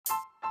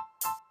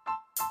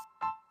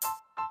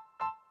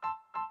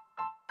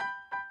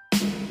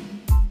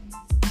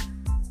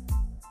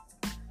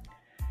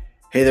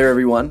Hey there,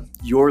 everyone.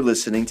 You're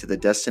listening to the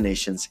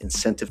Destinations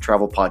Incentive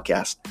Travel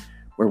Podcast,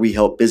 where we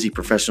help busy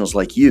professionals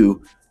like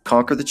you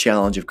conquer the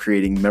challenge of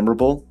creating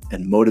memorable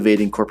and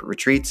motivating corporate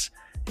retreats,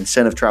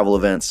 incentive travel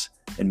events,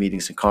 and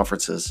meetings and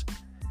conferences.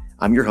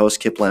 I'm your host,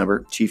 Kip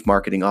Lambert, Chief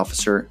Marketing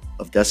Officer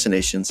of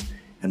Destinations,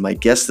 and my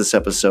guest this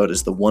episode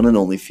is the one and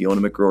only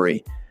Fiona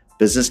McGrory,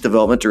 Business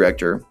Development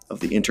Director of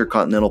the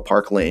Intercontinental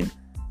Park Lane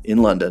in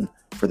London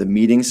for the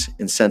meetings,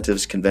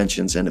 incentives,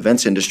 conventions, and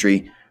events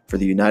industry for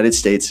the United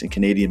States and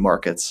Canadian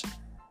markets.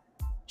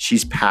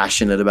 She's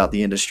passionate about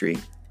the industry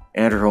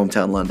and her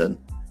hometown, London.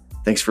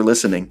 Thanks for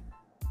listening.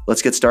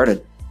 Let's get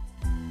started.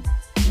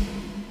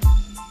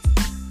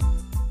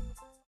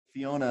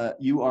 Fiona,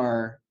 you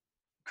are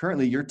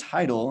currently your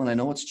title, and I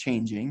know it's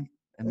changing,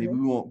 and maybe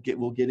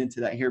we'll get into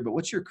that here. But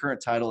what's your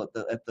current title at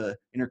the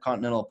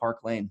Intercontinental Park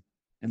Lane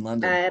in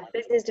London?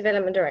 Business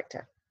Development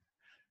Director.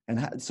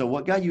 And so,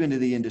 what got you into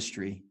the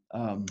industry?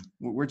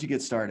 Where'd you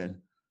get started?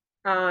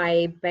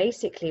 I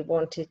basically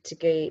wanted to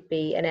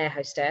be an air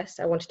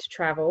hostess. I wanted to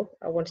travel.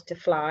 I wanted to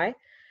fly.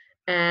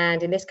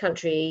 And in this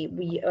country,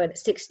 at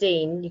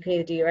 16, you can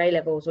either do your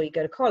A-levels or you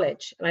go to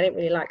college. And I didn't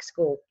really like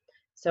school.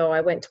 So I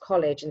went to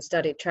college and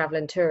studied travel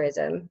and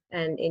tourism.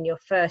 And in your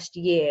first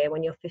year,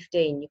 when you're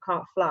 15, you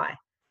can't fly.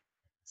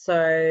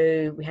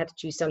 So we had to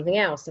choose something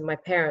else. And my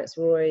parents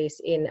were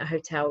always in a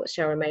hotel that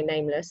shall remain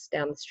nameless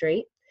down the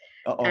street.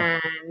 Uh-oh.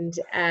 And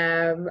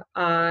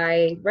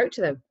I wrote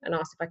to them and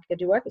asked if I could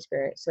do work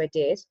experience. So I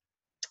did.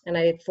 And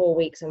I did 4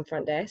 weeks on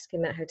front desk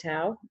in that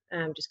hotel,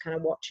 just kind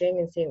of watching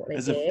and seeing what they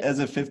did. As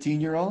a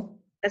 15-year-old?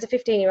 As a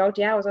 15-year-old,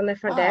 yeah, I was on their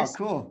front desk.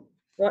 Cool.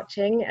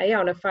 Watching,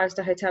 on a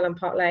 5-star hotel in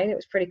Park Lane. It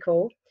was pretty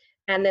cool.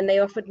 And then they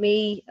offered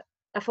me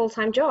a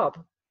full-time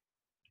job.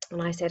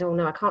 And I said, oh,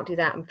 no, I can't do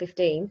that. I'm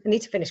 15. I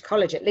need to finish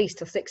college at least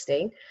till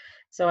 16.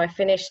 So I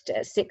finished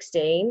at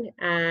 16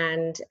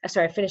 and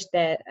I finished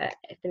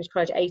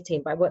college at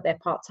 18, but I worked there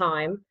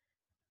part-time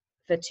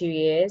for 2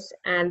 years.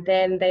 And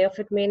then they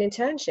offered me an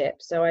internship.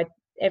 So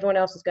everyone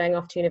else was going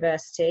off to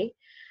university.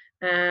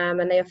 And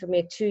they offered me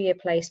a 2-year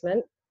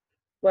placement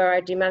where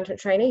I do management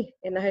trainee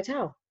in the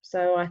hotel.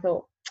 So I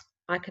thought,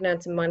 I can earn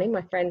some money.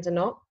 My friends are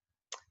not.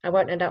 I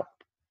won't end up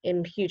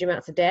in huge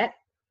amounts of debt.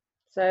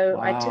 So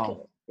I took it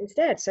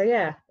instead. So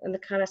yeah, and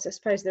I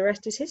suppose the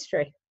rest is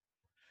history.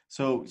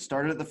 So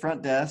started at the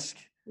front desk.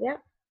 Yeah.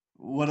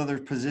 What other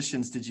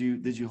positions did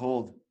you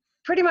hold?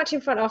 Pretty much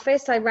in front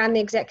office. I ran the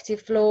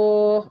executive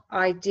floor.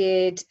 I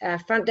did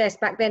front desk.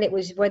 Back then it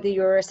was whether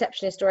you're a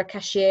receptionist or a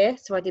cashier.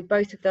 So I did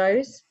both of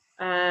those.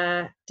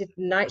 Did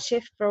night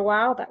shift for a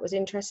while. That was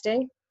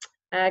interesting.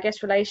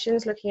 Guest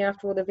relations, looking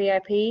after all the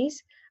VIPs.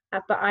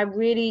 But I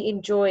really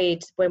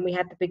enjoyed when we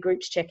had the big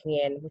groups checking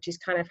in, which is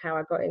kind of how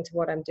I got into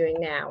what I'm doing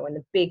now, and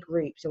the big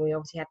groups. And we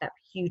obviously had that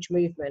huge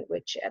movement,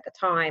 which at the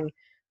time,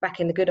 back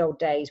in the good old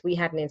days, we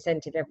had an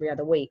incentive every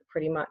other week,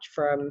 pretty much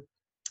from,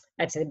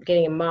 I'd say, the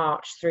beginning of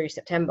March through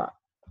September.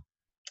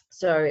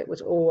 So it was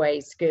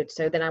always good.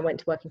 So then I went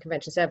to work in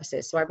convention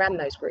services. So I ran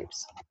those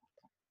groups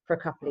for a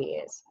couple of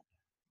years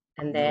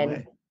and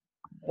then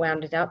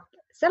wound it up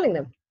selling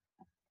them.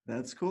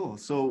 That's cool.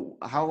 So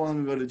how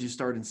long ago did you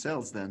start in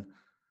sales then?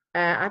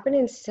 I've been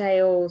in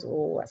sales.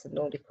 Oh, that's a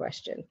naughty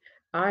question.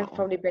 I've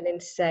probably been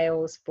in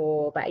sales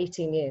for about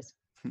 18 years.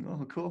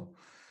 Oh, cool.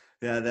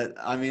 Yeah,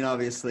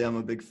 obviously I'm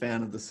a big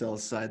fan of the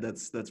sales side.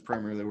 That's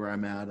primarily where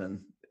I'm at.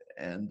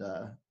 And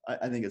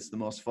I think it's the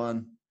most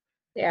fun.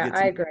 Yeah,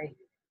 I agree.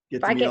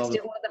 I get to do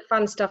all the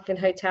fun stuff in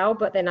hotel,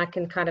 but then I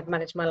can kind of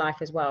manage my life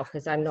as well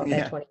because I'm not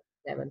there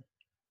 24/7.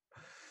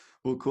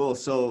 Well, cool.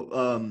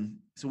 So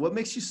what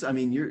makes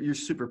you, you're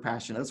super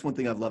passionate. That's one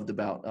thing I've loved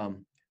about,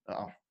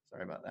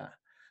 sorry about that.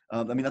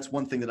 That's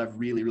one thing that I've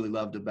really, really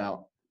loved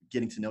about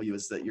getting to know you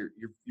is that you're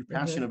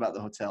passionate about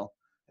the hotel,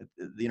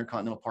 the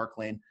Intercontinental Park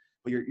Lane,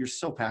 but you're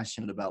so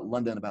passionate about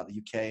London, about the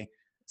UK.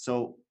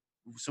 So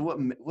what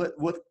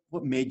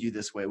made you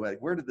this way?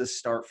 Where did this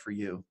start for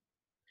you?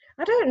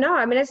 I don't know.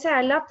 I say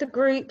I love the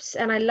groups,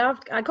 and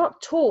I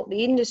got taught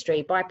the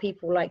industry by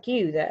people like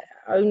you that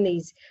own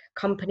these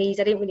companies.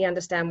 I didn't really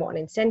understand what an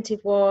incentive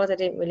was. I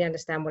didn't really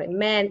understand what it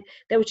meant.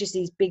 There was just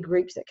these big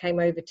groups that came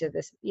over to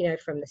this,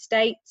 from the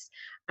States.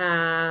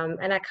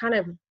 And I kind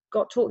of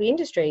got taught the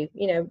industry,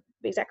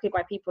 exactly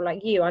by people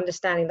like you,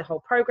 understanding the whole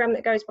program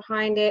that goes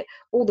behind it,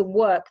 all the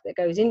work that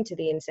goes into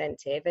the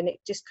incentive. And it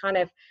just kind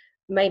of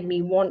made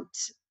me want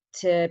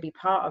to be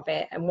part of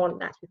it and want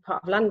that to be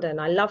part of London.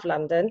 I love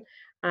London.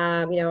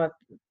 I've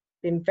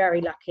been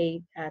very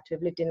lucky to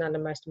have lived in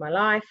London most of my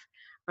life.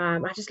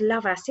 I just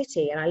love our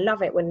city, and I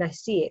love it when I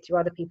see it through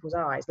other people's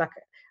eyes. Like,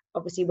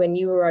 obviously, when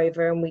you were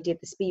over and we did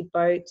the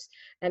speedboats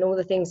and all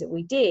the things that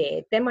we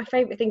did, they're my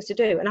favorite things to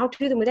do. And I'll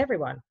do them with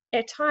everyone,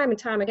 time and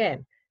time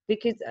again,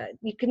 because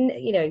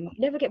you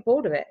never get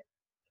bored of it.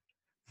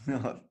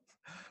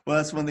 Well,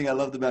 that's one thing I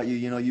loved about you.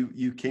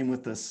 You came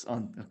with us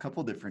on a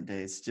couple different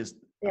days. Just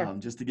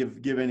to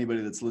give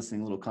anybody that's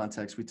listening a little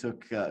context, we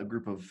took a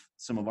group of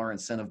some of our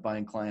incentive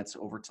buying clients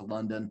over to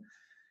London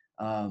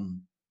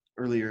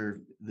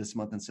earlier this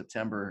month in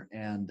September,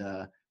 and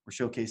we're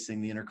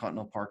showcasing the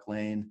Intercontinental Park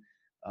Lane,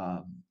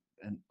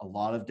 and a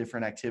lot of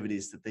different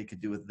activities that they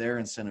could do with their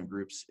incentive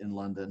groups in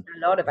London.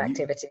 A lot of And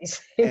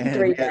activities in and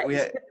 3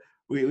 days.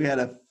 we had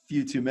a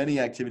few too many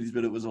activities,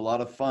 but it was a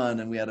lot of fun,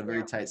 and we had a very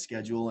Yeah. tight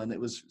schedule, and it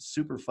was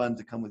super fun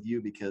to come with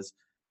you because,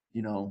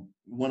 you know,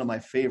 one of my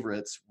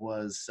favorites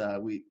was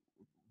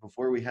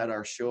before we had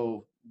our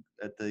show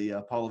at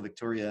the Paula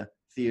Victoria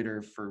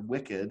Theater for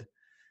Wicked,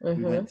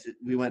 Mm-hmm.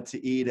 we went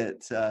to eat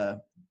at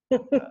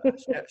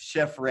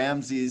Chef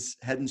Ramsay's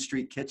Hedden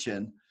Street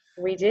Kitchen,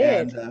 We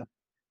did. and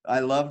I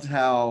loved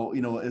how,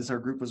 you know, as our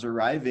group was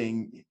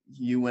arriving,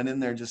 you went in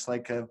there just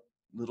like a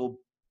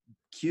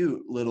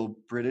cute little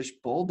British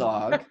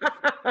bulldog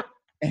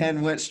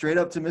and went straight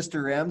up to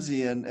Mr.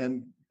 Ramsay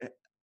and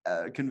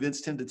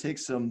convinced him to take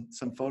some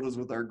photos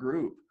with our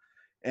group.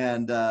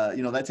 And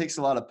you know, that takes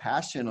a lot of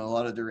passion and a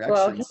lot of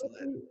Well,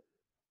 direction.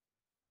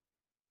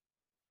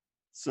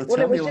 So well,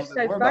 tell it me was a little just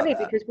bit so more about funny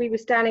that. because we were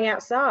standing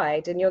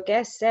outside and your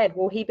guest said,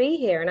 will he be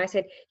here? And I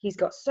said, he's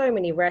got so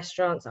many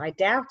restaurants, I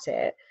doubt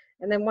it.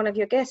 And then one of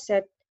your guests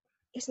said,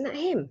 isn't that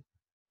him?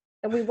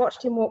 And we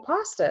watched him walk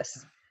past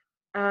us.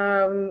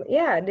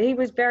 Yeah, and he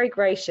was very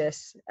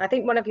gracious. I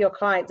think one of your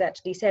clients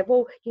actually said,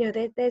 well, you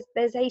know,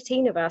 there's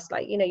 18 of us,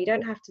 like, you know, you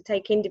don't have to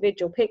take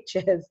individual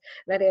pictures. And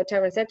then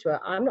Tyrone said to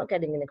her, I'm not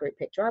getting in a group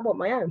picture, I want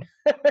my own.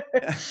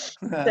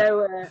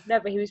 So no,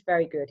 but he was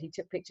very good. He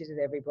took pictures with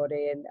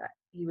everybody, and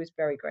he was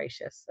very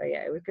gracious. So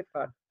yeah, it was good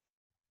fun.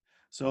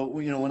 So,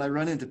 you know, when I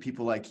run into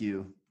people like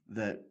you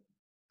that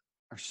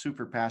are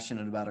super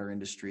passionate about our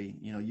industry,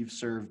 you know, you've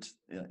served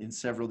in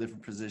several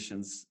different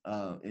positions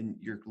in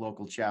your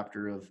local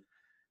chapter of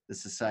the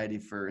Society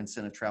for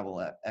Incentive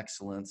Travel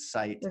Excellence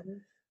site.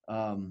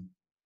 Mm-hmm.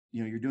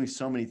 You know, you're doing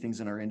so many things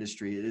in our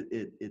industry.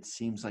 It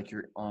seems like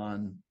you're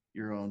on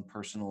your own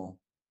personal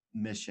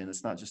mission.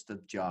 It's not just a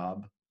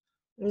job.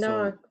 No.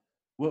 So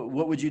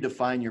what would you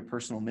define your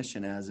personal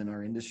mission as in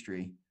our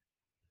industry?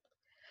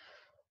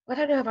 I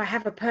don't know if I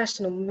have a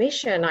personal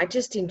mission. I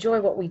just enjoy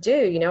what we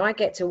do. You know, I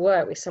get to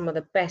work with some of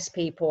the best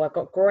people. I've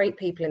got great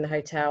people in the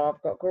hotel.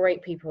 I've got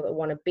great people that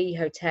want to be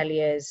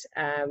hoteliers,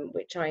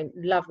 which I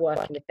love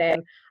working with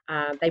them.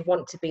 They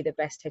want to be the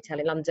best hotel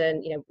in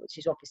London, you know, which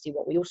is obviously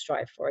what we all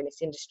strive for in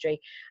this industry.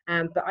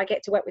 But I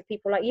get to work with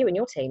people like you and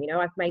your team. You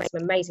know, I've made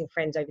some amazing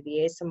friends over the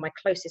years. Some of my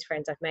closest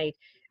friends I've made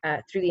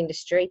through the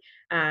industry.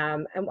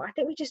 And I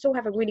think we just all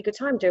have a really good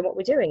time doing what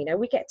we're doing. You know,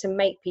 we get to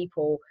make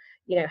people,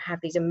 you know, have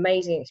these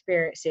amazing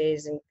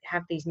experiences and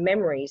have these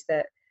memories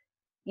that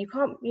you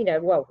can't, you know,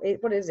 well,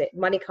 what is it?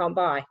 Money can't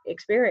buy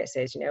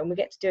experiences, you know, and we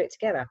get to do it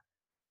together.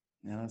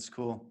 Yeah, that's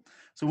cool.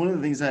 So one of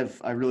the things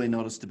I really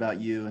noticed about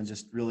you and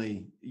just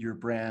really your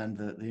brand,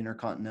 the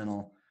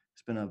Intercontinental,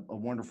 it's been a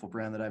wonderful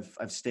brand that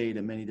I've stayed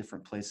at many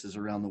different places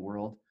around the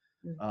world.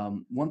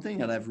 One thing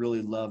that I've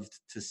really loved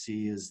to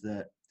see is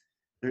that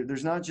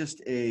there's not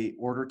just a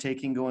order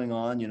taking going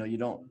on. You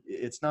know,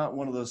 it's not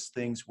one of those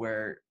things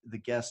where the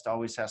guest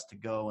always has to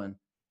go and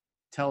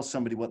tell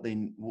somebody what they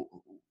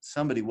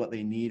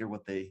need or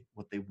what they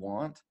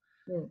want.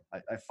 Mm.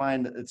 I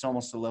find that it's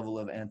almost a level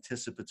of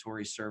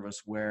anticipatory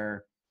service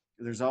where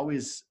there's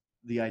always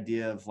the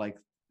idea of like,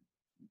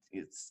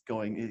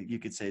 you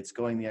could say it's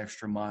going the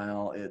extra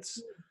mile.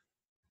 It's,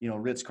 you know,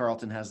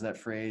 Ritz-Carlton has that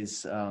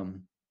phrase,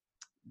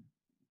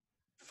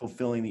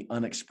 fulfilling the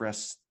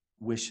unexpressed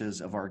wishes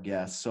of our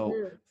guests. So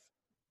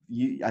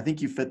I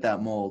think you fit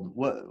that mold.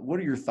 What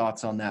are your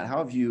thoughts on that? How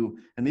have you,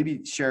 and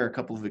maybe share a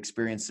couple of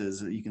experiences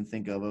that you can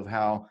think of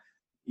how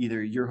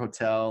either your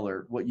hotel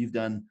or what you've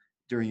done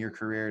during your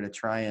career to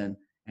try and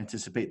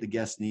anticipate the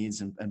guest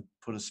needs and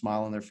put a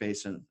smile on their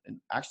face and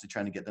actually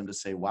trying to get them to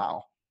say,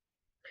 wow.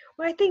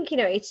 Well, I think, you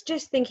know, it's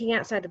just thinking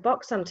outside the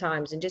box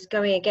sometimes and just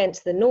going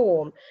against the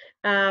norm.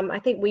 I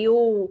think we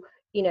all,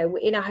 you know,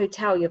 in a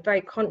hotel, you're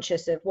very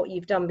conscious of what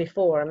you've done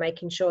before and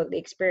making sure that the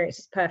experience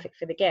is perfect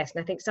for the guest.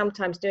 And I think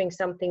sometimes doing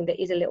something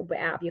that is a little bit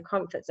out of your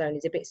comfort zone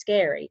is a bit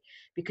scary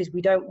because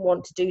we don't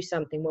want to do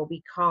something where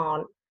we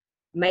can't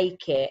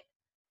make it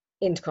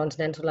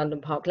Intercontinental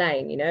London Park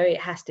Lane. You know, it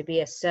has to be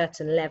a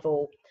certain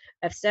level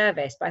of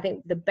service. But I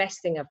think the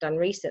best thing I've done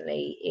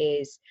recently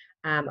is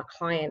a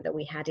client that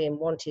we had in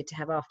wanted to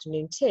have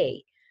afternoon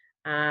tea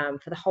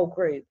for the whole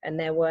group, and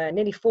there were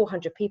nearly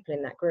 400 people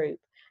in that group.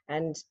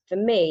 And for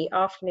me,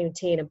 afternoon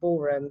tea in a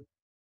ballroom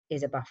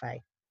is a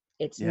buffet.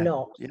 It's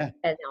not an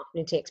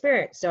afternoon tea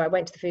experience. So I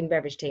went to the food and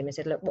beverage team and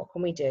said, look, what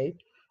can we do?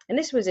 And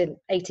this was in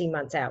 18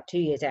 months out, 2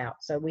 years out.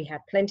 So we had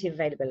plenty of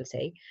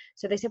availability.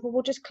 So they said, well,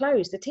 we'll just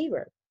close the tea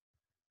room.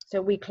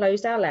 So we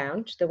closed our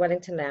lounge, the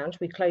Wellington Lounge.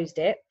 We closed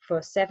it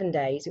for 7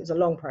 days. It was a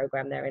long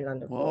program there in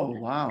London. Whoa,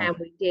 wow. And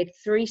we did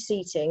 3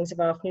 seatings of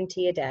afternoon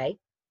tea a day.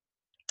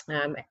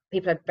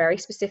 People had very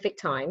specific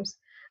times,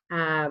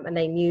 and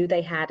they knew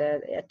they had a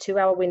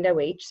 2-hour window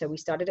each. So we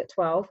started at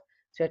 12,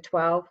 so at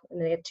 12,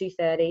 and then at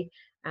 2:30,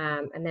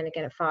 and then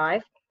again at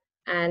 5.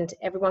 And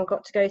everyone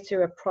got to go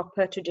through a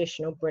proper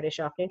traditional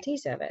British afternoon tea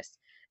service.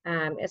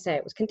 As I say,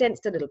 it was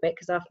condensed a little bit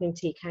because afternoon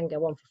tea can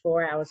go on for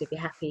 4 hours if you're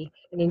happy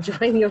and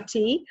enjoying your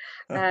tea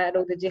and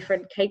all the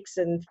different cakes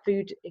and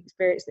food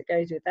experience that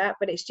goes with that.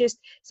 But it's just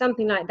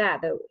something like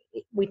that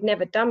we'd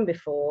never done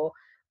before,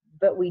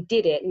 but we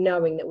did it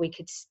knowing that we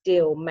could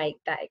still make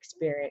that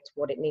experience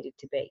what it needed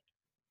to be.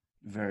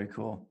 Very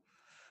cool.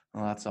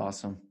 Well, that's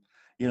awesome.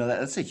 You know,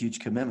 that's a huge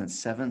commitment.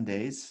 7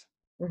 days.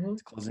 Mm-hmm.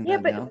 It's closing Yeah,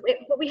 that down.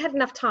 but we had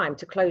enough time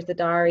to close the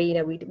diary. You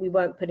know, we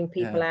weren't putting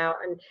people out,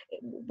 and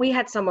we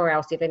had somewhere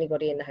else. If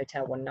anybody in the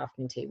hotel wanted an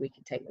afternoon tea, we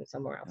could take them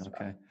somewhere else.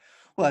 Okay.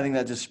 Well, I think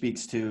that just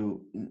speaks to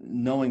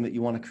knowing that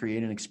you want to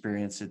create an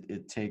experience.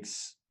 It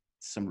takes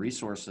some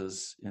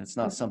resources, and it's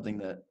not something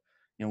that,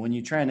 you know, when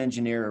you try and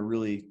engineer a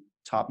really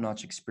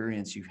top-notch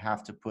experience, you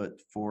have to put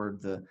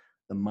forward the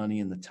money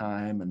and the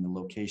time and the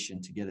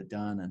location to get it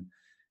done.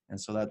 And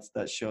so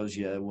that shows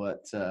you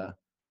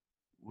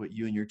what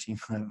you and your team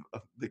have,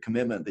 the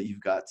commitment that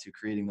you've got to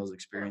creating those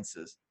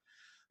experiences.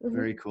 Mm-hmm.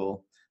 Very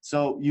cool.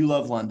 So you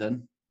love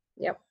London.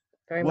 Yep.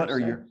 What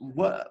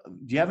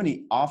do you have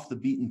any off the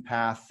beaten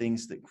path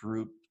things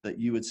that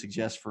you would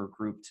suggest for a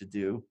group to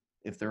do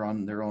if they're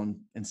on their own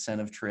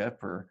incentive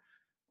trip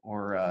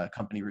or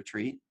company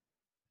retreat?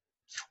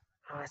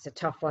 Oh, it's a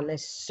tough one.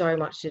 There's so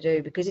much to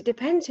do because it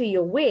depends who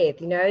you're with.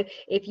 You know,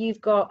 if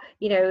you've got,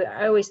 you know,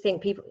 I always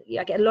think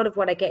I get a lot of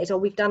what I get is, oh,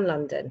 we've done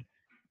London.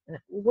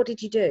 What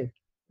did you do?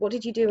 What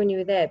did you do when you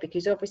were there?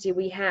 Because obviously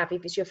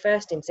if it's your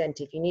first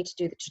incentive, you need to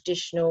do the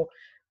traditional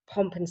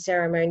pomp and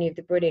ceremony of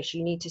the British.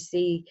 You need to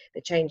see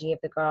the changing of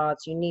the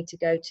guards. You need to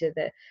go to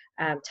the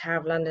Tower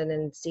of London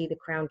and see the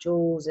crown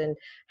jewels and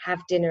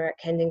have dinner at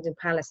Kensington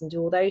Palace and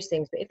do all those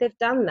things. But if they've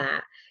done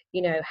that,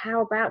 you know,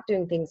 how about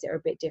doing things that are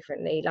a bit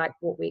differently, like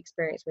what we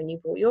experienced when you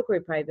brought your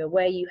group over,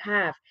 where you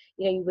have,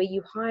 you know, where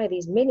you hire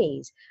these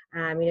minis,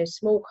 you know,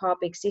 Small Car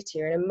Big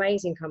City are an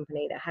amazing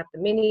company that have the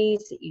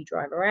minis that you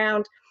drive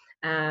around.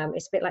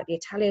 It's a bit like the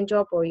Italian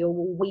Job, or you're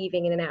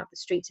weaving in and out of the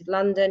streets of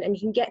London, and you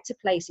can get to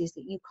places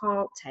that you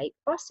can't take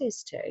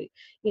buses to.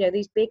 You know,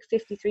 these big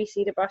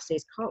 53-seater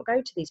buses can't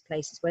go to these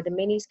places where the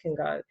minis can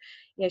go.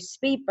 You know,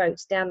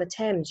 speedboats down the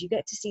Thames, you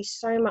get to see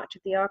so much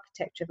of the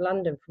architecture of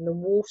London from the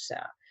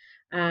water,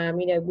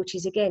 you know, which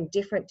is, again,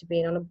 different to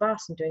being on a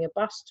bus and doing a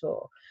bus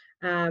tour.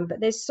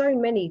 But there's so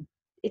many.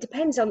 It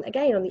depends on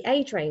the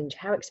age range,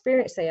 how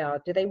experienced they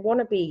are. Do they want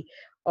to be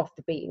off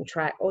the beaten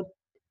track, or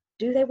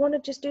do they want to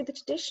just do the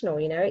traditional?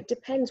 You know, it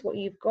depends what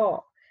you've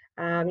got.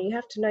 You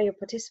have to know your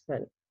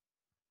participant.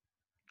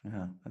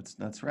 Yeah,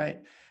 that's right.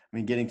 I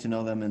mean, getting to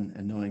know them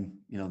and knowing,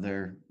 you know,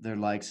 their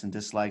likes and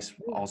dislikes,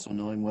 also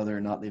knowing whether or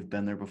not they've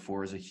been there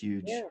before is a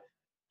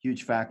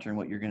huge factor in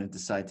what you're going to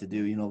decide to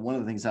do. You know, one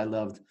of the things I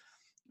loved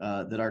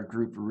that our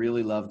group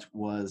really loved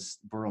was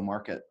Borough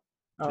Market.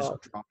 Just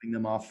dropping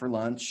them off for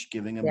lunch,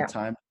 giving them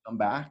time to come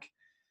back.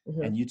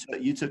 Mm-hmm. And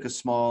you took a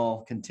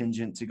small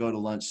contingent to go to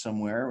lunch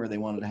somewhere where they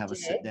wanted to have a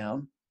sit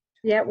down.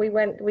 Yeah, we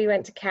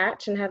went to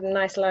Catch and had a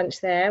nice lunch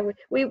there.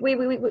 We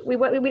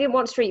didn't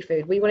want street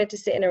food. We wanted to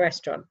sit in a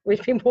restaurant.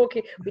 We've been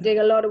walking. We're doing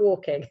a lot of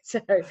walking, so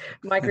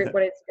my group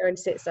wanted to go and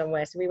sit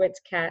somewhere. So we went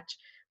to Catch,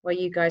 while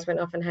you guys went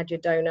off and had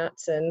your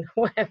donuts and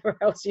whatever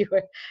else you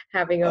were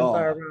having on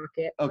Borough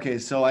Market. Okay,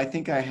 so I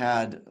think I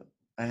had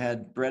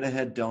bread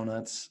ahead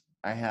donuts.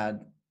 I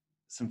had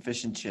some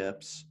fish and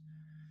chips.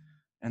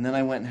 And then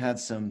I went and had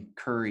some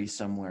curry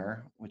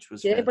somewhere, which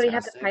was fantastic. Did anybody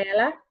have the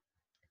paella?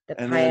 The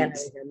paella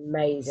is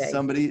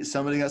amazing.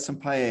 Somebody got some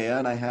paella,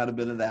 and I had a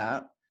bit of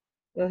that.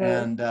 Mm-hmm.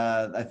 And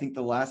I think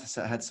the last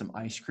I had some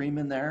ice cream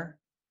in there.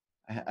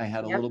 I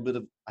had a little bit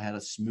of. I had a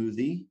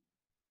smoothie.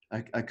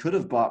 I could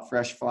have bought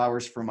fresh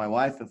flowers for my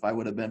wife if I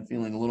would have been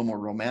feeling a little more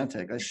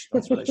romantic.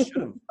 That's what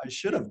I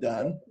should have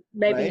done.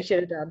 Maybe you should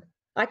have done.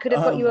 I could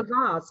have got you a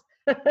vase.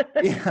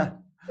 Yeah.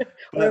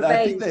 But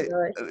I think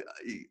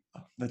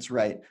that's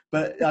right.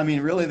 But I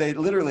mean, really, they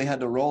literally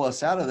had to roll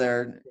us out of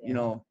there, you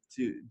know,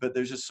 but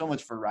there's just so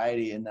much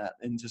variety in that,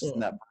 in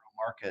that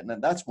market.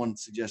 And that's one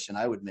suggestion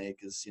I would make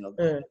is, you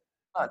know,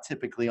 not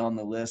typically on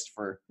the list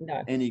for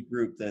any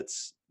group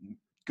that's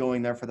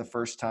going there for the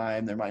first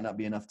time. There might not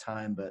be enough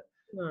time, but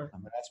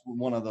that's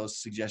one of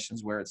those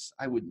suggestions where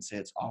I wouldn't say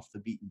it's off the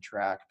beaten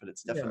track, but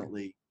it's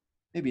definitely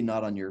maybe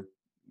not on your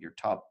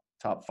top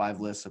 5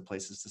 lists of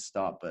places to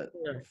stop, but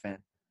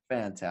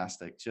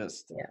fantastic,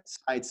 just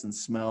sights and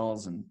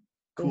smells and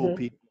cool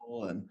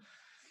people. And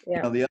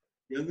you know, the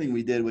other thing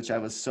we did, which I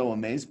was so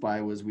amazed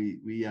by, was we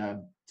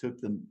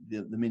took the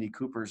Mini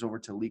Coopers over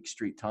to Leek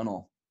Street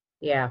Tunnel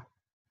and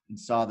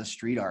saw the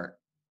street art.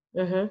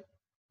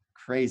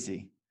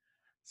 Crazy,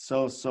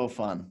 so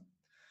fun.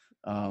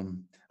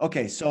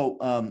 Okay, so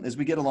as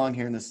we get along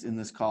here in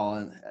this call,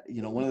 and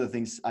you know, one of the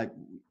things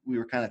we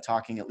were kind of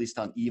talking, at least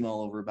on email,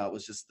 over about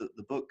was just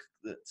the book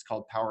that's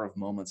called Power of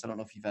Moments. I don't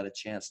know if you've had a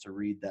chance to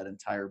read that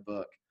entire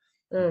book.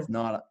 If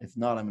not, I'm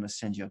going to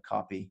send you a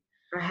copy.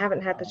 I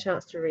haven't had the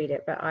chance to read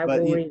it, but I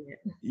will read it.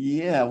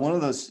 Yeah, one of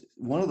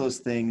those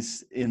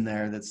things in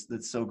there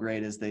that's so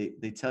great is they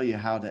tell you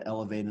how to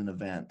elevate an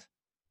event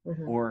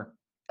or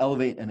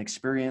elevate an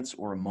experience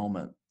or a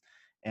moment.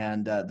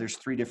 And there's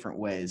 3 different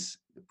ways: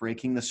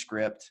 breaking the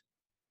script,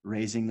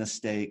 raising the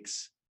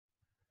stakes,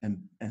 and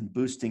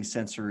boosting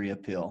sensory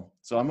appeal.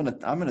 So I'm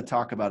gonna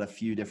talk about a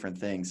few different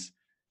things,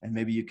 and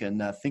maybe you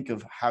can think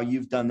of how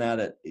you've done that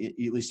at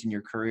least in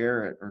your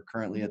career or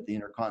currently at the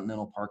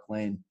Intercontinental Park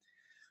Lane.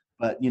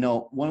 But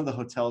one of the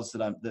hotels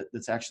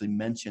that's actually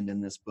mentioned in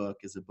this book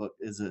is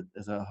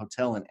a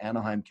hotel in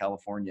Anaheim,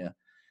 California,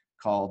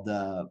 called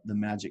the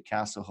Magic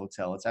Castle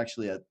Hotel. It's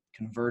actually a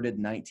converted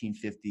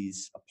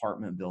 1950s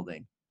apartment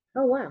building.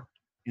 Oh, wow.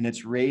 And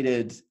it's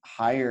rated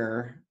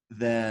higher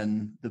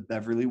than the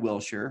Beverly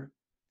Wilshire.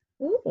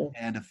 Ooh.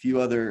 And a few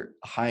other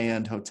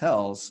high-end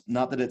hotels.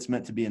 Not that it's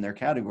meant to be in their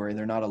category.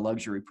 They're not a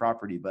luxury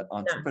property, but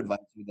on TripAdvisor,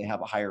 they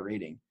have a higher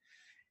rating.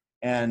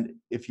 And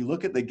if you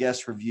look at the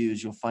guest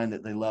reviews, you'll find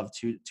that they love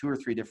two or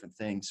three different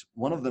things.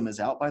 One of them is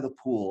out by the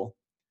pool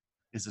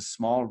is a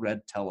small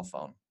red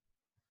telephone.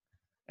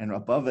 And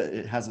above it,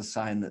 it has a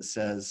sign that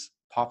says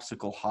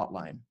Popsicle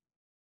Hotline.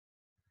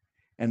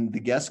 And the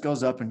guest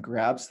goes up and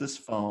grabs this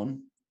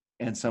phone,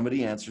 and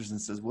somebody answers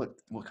and says, what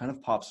kind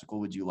of popsicle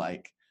would you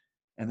like?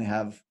 And they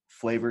have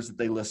flavors that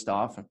they list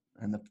off,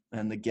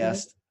 and the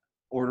guest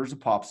orders a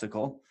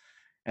popsicle,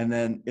 and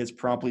then it's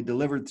promptly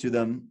delivered to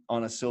them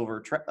on a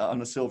silver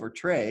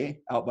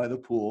tray out by the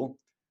pool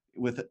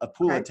with a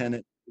pool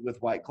attendant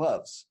with white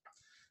gloves.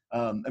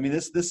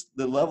 The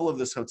level of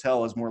this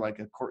hotel is more like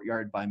a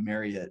Courtyard by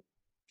Marriott,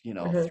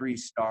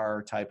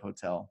 3-star type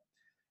hotel.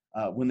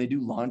 When they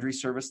do laundry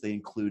service, they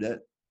include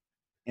it.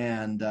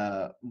 And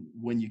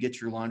when you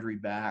get your laundry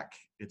back,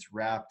 it's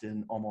wrapped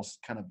in almost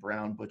kind of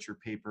brown butcher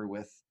paper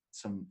with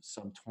some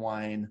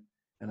twine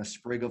and a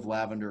sprig of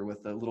lavender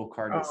with a little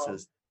card that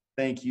says,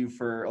 "Thank you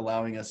for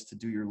allowing us to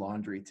do your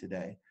laundry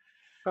today."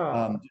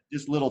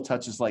 Just little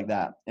touches like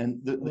that. And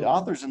the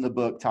authors in the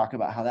book talk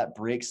about how that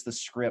breaks the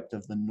script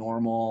of the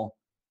normal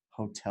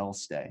hotel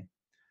stay.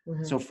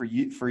 Mm-hmm. So for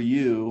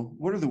you,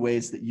 what are the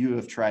ways that you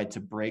have tried to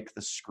break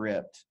the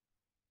script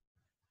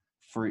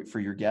for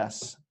your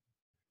guests?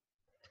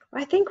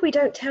 I think we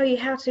don't tell you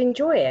how to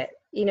enjoy it.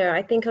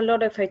 I think a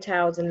lot of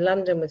hotels in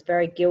London was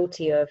very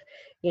guilty of,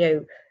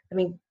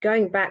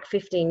 going back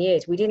 15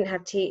 years, we didn't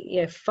have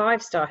tea,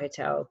 5-star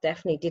hotel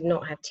definitely did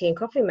not have tea and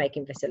coffee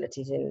making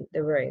facilities in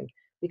the room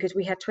because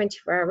we had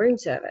 24-hour room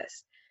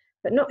service.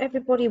 But not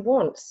everybody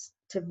wants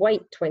to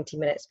wait 20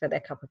 minutes for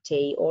their cup of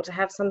tea or to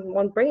have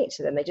someone bring it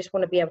to them. They just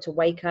want to be able to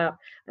wake up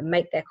and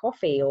make their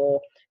coffee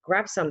or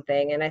grab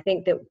something. And I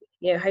think that,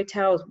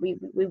 hotels, we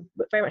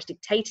very much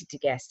dictated to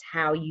guests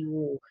how you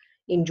will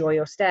enjoy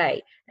your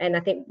stay. And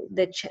I think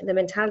the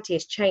mentality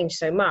has changed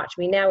so much.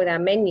 Now with our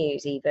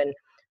menus, even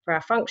for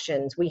our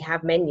functions, we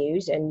have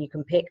menus and you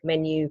can pick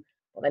menu.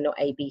 Well, they're not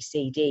A, B,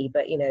 C, D,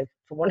 but,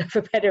 for want of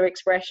a better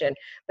expression,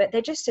 but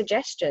they're just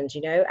suggestions.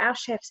 Our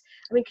chefs,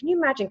 can you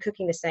imagine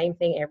cooking the same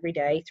thing every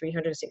day,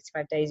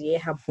 365 days a year?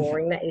 How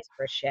boring that is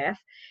for a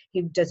chef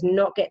who does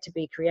not get to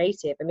be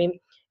creative.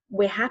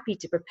 We're happy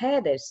to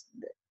prepare those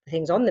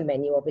things on the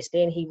menu,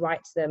 obviously, and he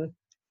writes them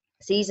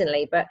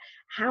seasonally, but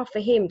how for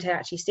him to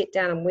actually sit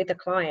down with a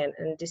client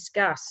and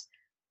discuss,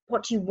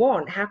 what do you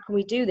want? How can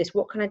we do this?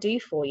 What can I do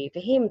for you? For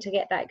him to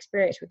get that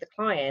experience with the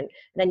client,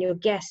 and then your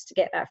guests to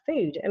get that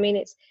food.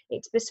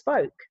 It's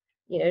bespoke.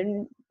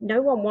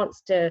 No one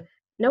wants to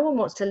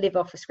live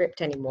off a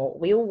script anymore.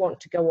 We all want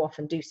to go off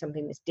and do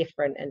something that's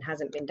different and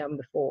hasn't been done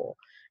before.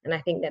 And I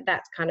think that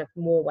that's kind of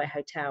more where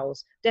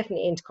hotels,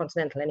 definitely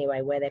Intercontinental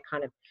anyway, where they're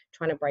kind of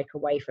trying to break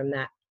away from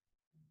that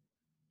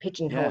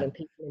pigeonholing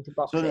people into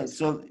boxes.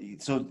 So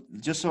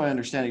just so I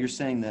understand it, you're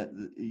saying that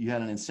you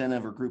had an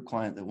incentive or group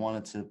client that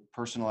wanted to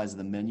personalize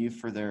the menu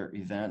for their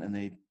event, and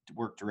they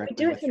work directly.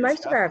 We do it for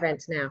most of our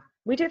events now.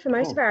 We do it for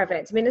most of our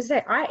events. As I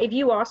say, if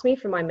you ask me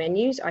for my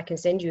menus, I can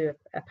send you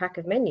a pack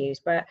of menus.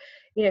 But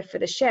for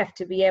the chef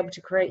to be able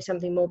to create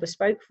something more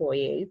bespoke for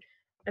you,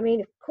 of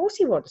course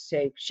he wants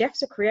to.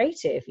 Chefs are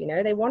creative. They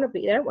don't want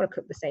to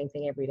cook the same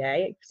thing every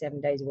day, 7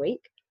 days a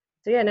week.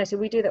 So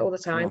we do that all the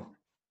time. Cool.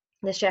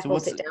 The chef will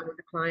sit down with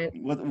the client.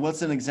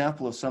 What's an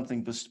example of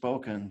something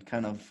bespoke and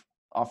kind of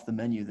off the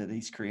menu that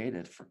he's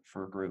created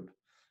for a group?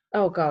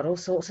 Oh God, all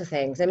sorts of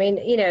things.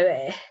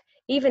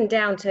 Even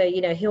down to,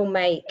 he'll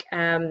make,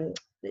 have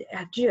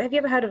you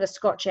ever heard of a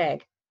Scotch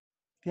egg?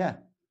 Yeah.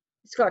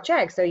 Scotch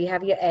egg. So you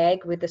have your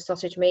egg with the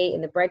sausage meat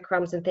and the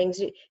breadcrumbs and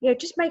things,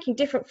 just making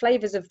different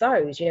flavors of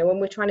those, when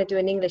we're trying to do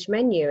an English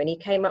menu, and he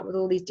came up with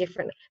all these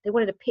different, they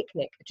wanted a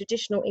picnic, a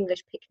traditional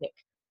English picnic.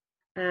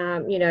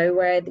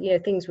 Where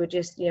things were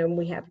just,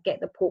 we have get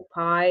the pork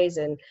pies,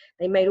 and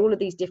they made all of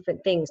these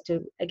different things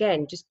to,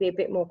 again, just be a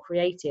bit more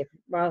creative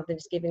rather than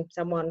just giving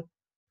someone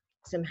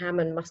some ham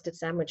and mustard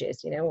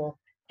sandwiches, or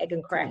egg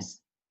and cress.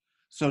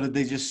 So did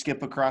they just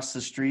skip across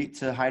the street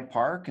to Hyde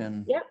Park?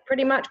 And yeah,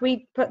 pretty much.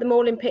 We put them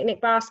all in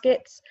picnic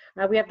baskets.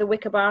 We have the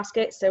wicker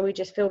baskets, so we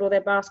just filled all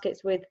their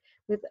baskets with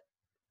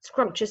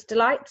scrumptious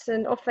delights,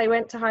 and off they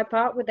went to Hyde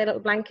Park with their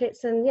little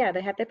blankets, and yeah,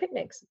 they had their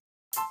picnics.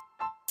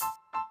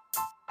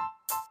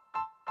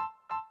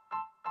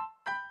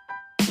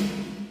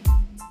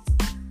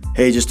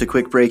 Hey, just a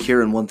quick break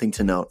here, and one thing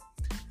to note.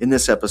 In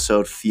this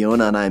episode,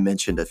 Fiona and I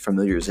mentioned a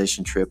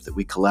familiarization trip that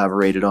we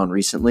collaborated on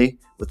recently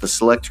with a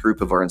select group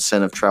of our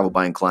incentive travel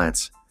buying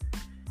clients.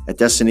 At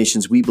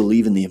Destinations, we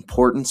believe in the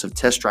importance of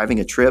test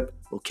driving a trip,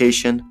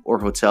 location, or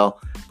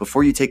hotel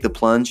before you take the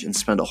plunge and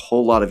spend a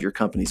whole lot of your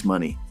company's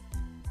money.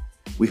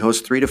 We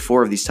host 3 to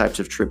 4 of these types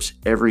of trips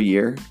every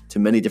year to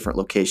many different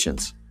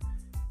locations.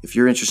 If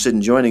you're interested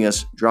in joining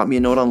us, drop me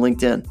a note on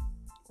LinkedIn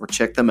or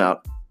check them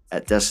out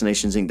at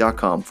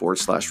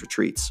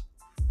destinationsinc.com/retreats.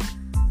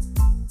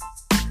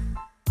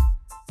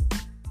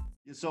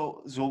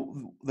 So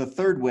the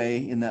third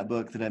way in that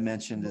book that I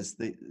mentioned is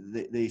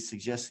they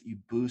suggest that you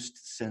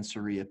boost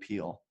sensory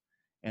appeal.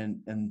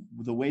 And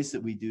the ways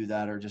that we do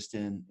that are just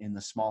in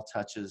the small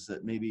touches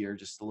that maybe are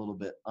just a little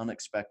bit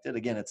unexpected.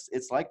 Again,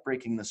 it's like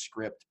breaking the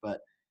script,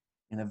 but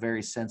in a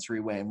very sensory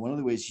way. And one of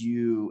the ways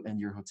you and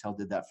your hotel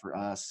did that for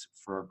us,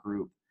 for our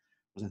group,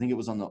 was I think it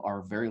was on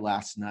our very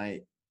last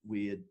night.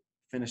 We had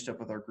finished up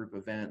with our group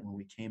event. When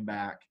we came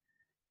back,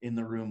 in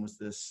the room was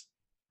this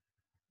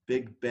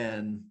Big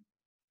Ben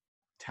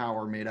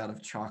tower made out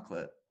of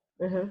chocolate,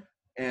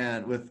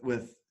 and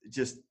with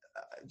just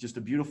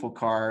a beautiful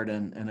card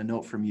and a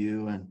note from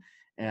you,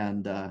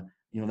 and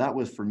that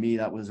was, for me,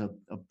 that was a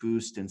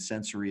boost in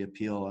sensory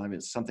appeal. I mean,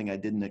 it's something I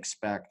didn't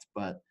expect,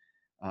 but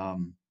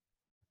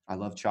I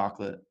love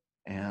chocolate,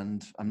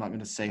 and I'm not going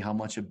to say how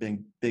much of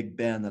Big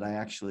Ben that I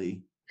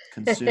actually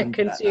consumed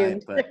that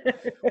night.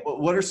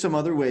 But what are some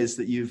other ways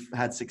that you've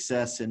had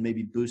success in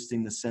maybe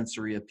boosting the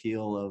sensory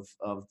appeal of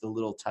the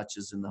little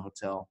touches in the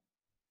hotel?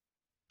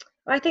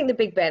 I think the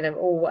Big Ben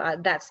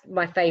that's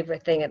my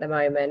favorite thing at the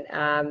moment.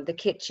 The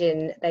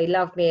kitchen, they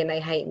love me and they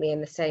hate me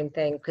in the same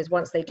thing, because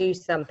once they do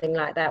something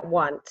like that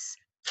once,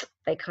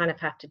 they kind of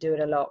have to do it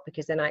a lot,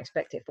 because then I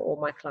expect it for all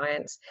my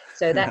clients.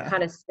 So that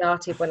kind of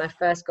started when I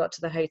first got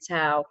to the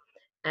hotel,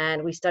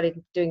 and we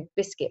started doing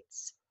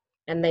biscuits,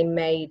 and they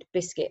made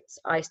biscuits,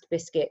 iced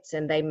biscuits,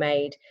 and they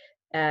made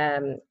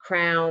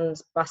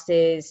crowns,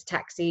 buses,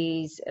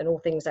 taxis, and all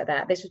things like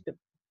that. This was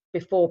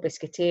before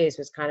Biscuiteers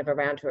was kind of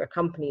around, for a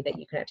company that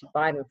you can actually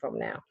buy them from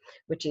now,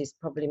 which is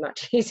probably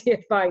much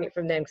easier buying it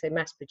from them because they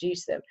mass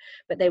produce them.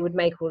 But they would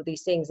make all of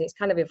these things, and it's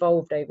kind of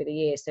evolved over the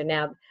years. So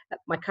now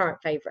my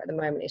current favorite at the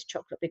moment is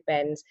chocolate Big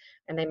Bens,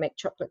 and they make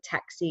chocolate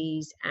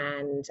taxis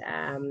and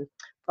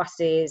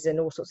buses and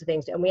all sorts of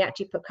things. And we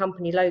actually put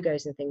company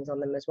logos and things on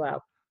them as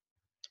well,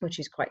 which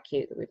is quite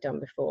cute, that we've done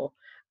before.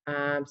 So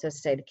as I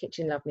say, the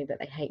kitchen love me, but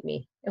they hate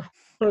me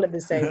all at the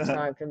same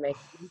time for me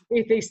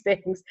do these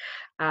things.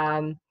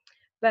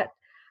 But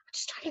I'm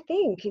just trying to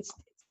think. It's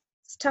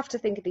tough to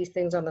think of these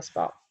things on the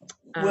spot.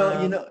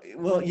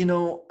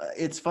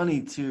 It's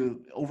funny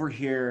too. Over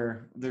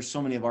here, there's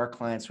so many of our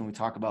clients, when we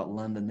talk about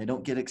London, they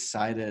don't get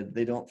excited.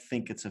 They don't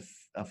think it's a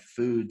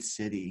food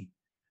city,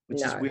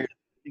 which is weird.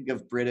 They think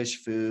of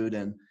British food,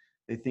 and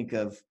they think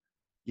of,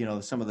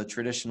 some of the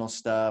traditional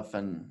stuff,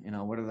 and,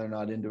 whether they're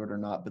not into it or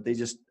not, but I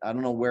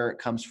don't know where it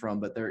comes from,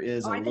 but there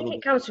is I think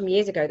it comes from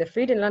years ago. The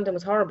food in London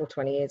was horrible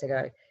 20 years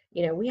ago.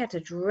 We had a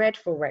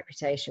dreadful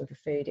reputation for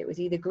food. It was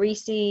either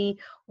greasy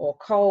or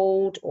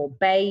cold or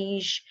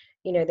beige.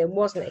 There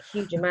wasn't a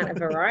huge amount of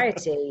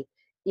variety.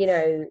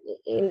 In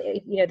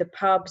the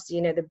pubs,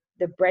 the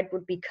bread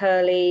would be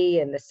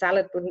curly and the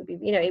salad wouldn't be,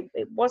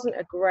 it wasn't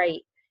a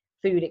great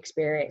food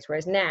experience.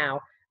 Whereas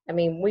now, I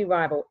mean, we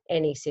rival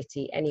any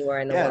city anywhere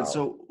in the world.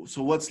 So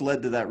what's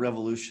led to that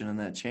revolution and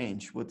that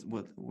change?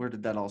 Where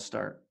did that all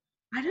start?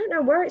 I don't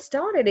know where it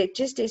started. It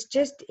just is.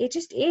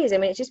 I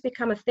mean, it's just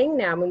become a thing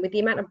now. I mean, with the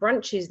amount of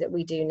brunches that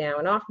we do now,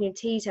 and afternoon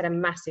teas had a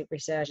massive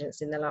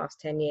resurgence in the last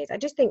 10 years. I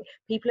just think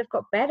people have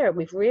got better.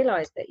 We've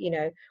realized that,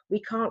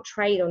 we can't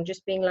trade on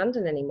just being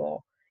London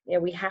anymore.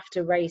 We have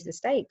to raise the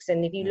stakes.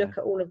 And if you look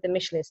at all of the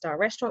Michelin star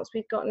restaurants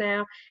we've got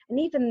now, and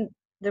even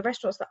the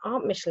restaurants that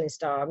aren't Michelin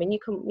star, I mean, you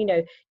can,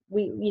 you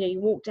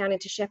walk down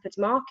into Shepherd's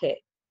Market,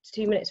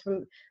 2 minutes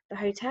from the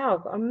hotel,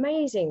 got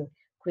amazing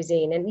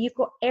cuisine, and you've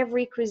got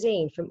every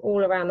cuisine from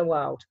all around the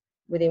world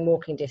within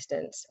walking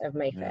distance of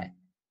Mayfair.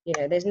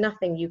 There's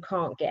nothing you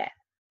can't get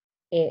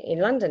in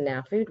London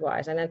now, food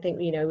wise. And I think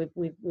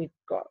we've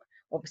got,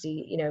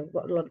 obviously,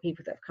 got a lot of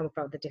people that have come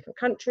from the different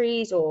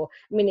countries. Or,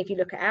 I mean, if you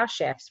look at our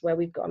chefs, where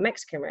we've got a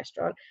Mexican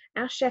restaurant,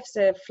 our chefs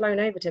have flown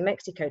over to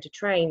Mexico to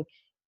train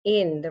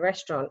in the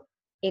restaurant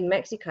in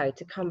Mexico,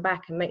 to come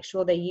back and make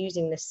sure they're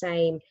using the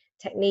same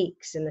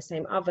techniques and the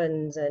same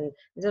ovens. And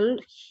there's a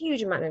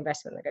huge amount of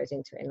investment that goes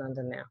into it in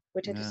London now,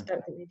 which I just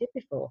don't think they did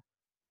before.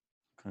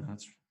 Okay,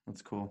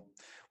 that's cool.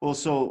 Well,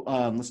 so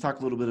let's talk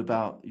a little bit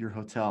about your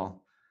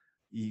hotel.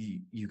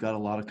 You got a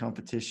lot of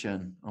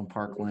competition on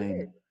Park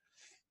Lane.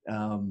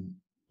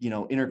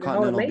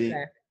 Intercontinental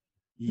being,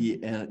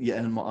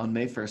 and on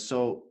Mayfair.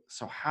 So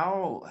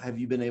how have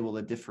you been able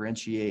to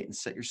differentiate and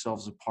set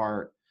yourselves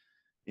apart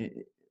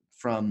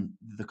from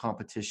the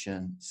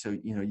competition? So,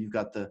 you've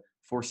got the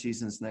Four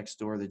Seasons next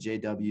door, the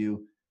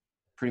JW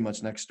pretty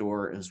much next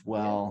door as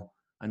well.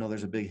 I know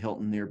there's a big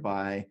Hilton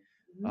nearby,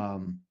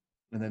 and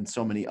then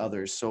so many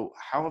others. So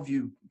how have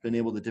you been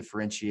able to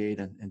differentiate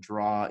and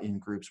draw in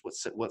groups?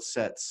 What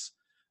sets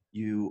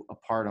you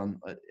apart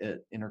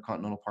at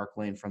Intercontinental Park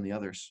Lane from the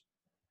others?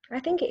 I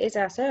think it is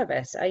our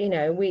service.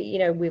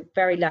 We're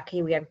very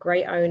lucky. We have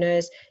great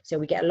owners, so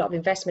we get a lot of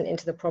investment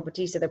into the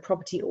property. So the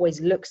property always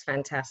looks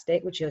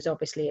fantastic, which is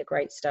obviously a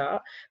great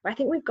start. But I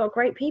think we've got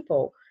great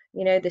people.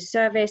 You know, the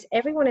service,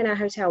 everyone in our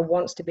hotel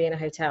wants to be in a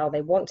hotel.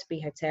 They want to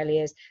be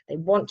hoteliers. They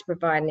want to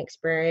provide an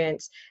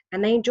experience,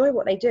 and they enjoy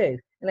what they do.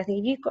 And I think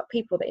if you've got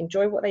people that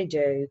enjoy what they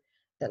do,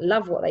 that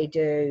love what they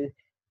do,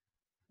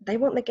 they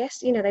want the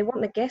guests, you know, they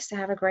want the guests to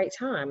have a great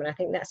time. And I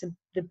think that's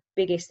the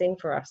biggest thing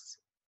for us.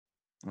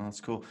 Oh, that's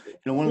cool. You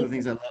know, one of the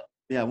things I love,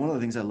 yeah, one of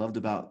the things I loved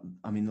about,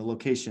 I mean, the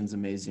location's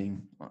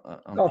amazing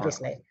on Park.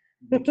 Obviously.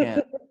 You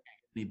can't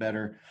any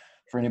better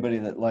for anybody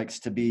that likes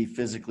to be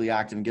physically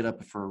active and get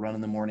up for a run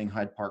in the morning.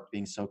 Hyde Park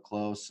being so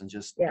close and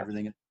just Yeah.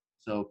 everything is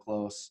so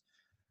close.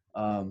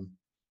 But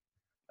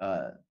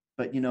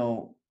you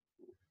know,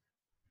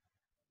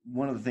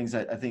 one of the things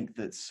I think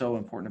that's so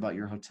important about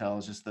your hotel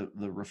is just the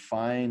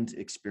refined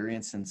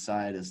experience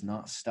inside is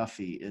not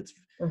stuffy. It's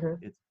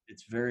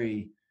it's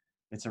very,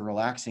 it's a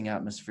relaxing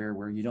atmosphere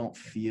where you don't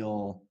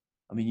feel,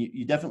 I mean,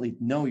 you definitely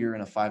know you're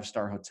in a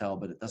 5-star hotel,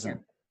 but it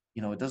doesn't,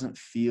 you know, it doesn't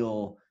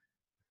feel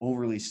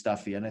overly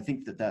stuffy. And I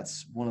think that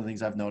that's one of the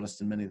things I've noticed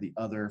in many of the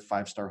other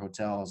 5-star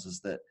hotels is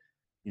that,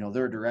 you know,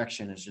 their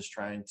direction is just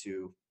trying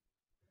to,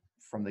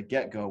 from the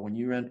get-go, when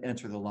you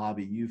enter the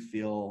lobby, you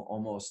feel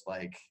almost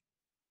like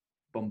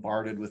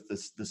bombarded with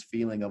this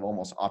feeling of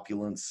almost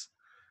opulence.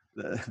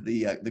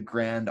 The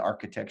grand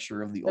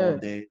architecture of the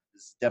old days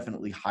is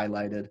definitely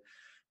highlighted.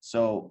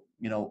 So,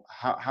 you know,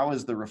 how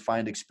has the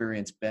refined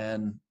experience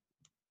been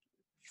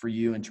for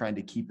you in trying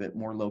to keep it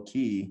more low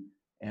key,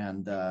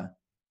 and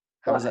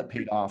how has that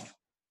paid off?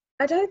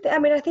 I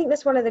mean, I think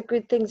that's one of the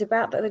good things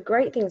about the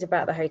great things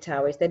about the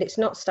hotel is that it's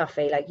not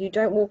stuffy. Like, you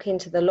don't walk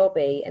into the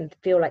lobby and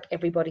feel like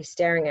everybody's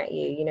staring at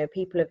you. You know,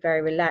 people are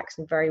very relaxed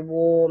and very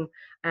warm.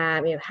 You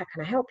know, how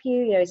can I help you?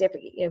 You know,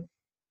 you know,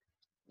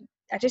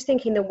 I just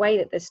think in the way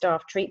that the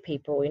staff treat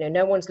people, you know,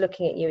 no one's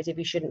looking at you as if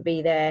you shouldn't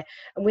be there.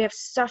 And we have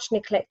such an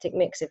eclectic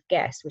mix of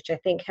guests, which I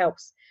think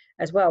helps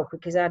as well,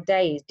 because our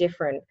day is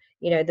different.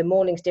 You know, the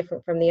morning's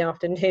different from the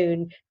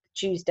afternoon,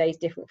 Tuesday's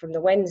different from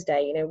the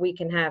Wednesday. You know, we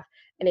can have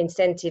an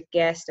incentive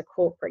guest, a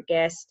corporate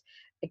guest,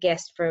 a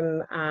guest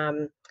from,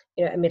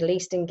 you know, a Middle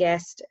Eastern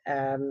guest,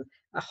 a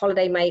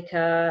holiday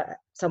maker,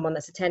 someone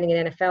that's attending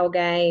an NFL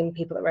game,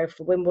 people that rode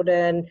for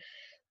Wimbledon,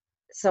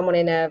 someone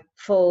in a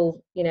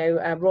full, you know,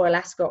 Royal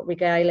Ascot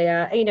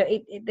regalia. You know,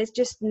 there's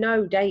just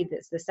no day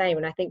that's the same.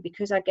 And I think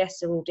because our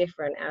guests are all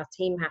different, our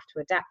team have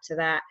to adapt to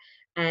that.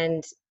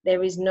 And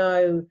there is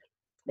no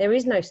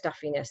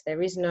stuffiness.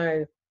 There is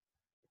no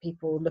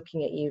people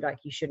looking at you like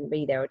you shouldn't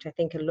be there, which I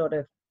think a lot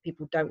of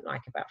people don't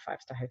like about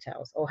 5-star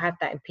hotels, or have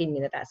that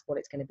opinion that that's what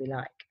it's going to be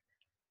like.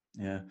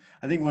 Yeah,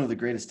 I think one of the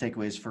greatest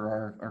takeaways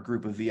for our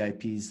group of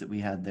VIPs that we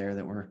had there,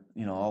 that were,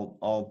 you know,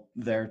 all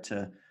there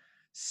to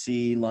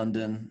see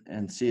London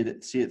and see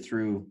it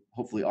through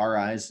hopefully our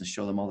eyes and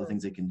show them all the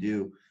things they can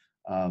do.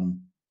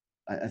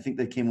 I think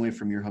they came away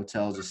from your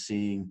hotel just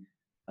seeing,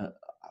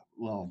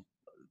 well,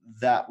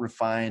 that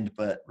refined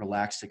but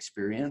relaxed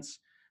experience.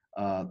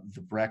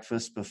 The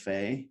breakfast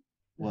buffet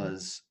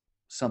was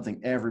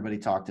something everybody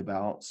talked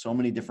about. So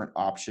many different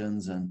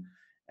options, and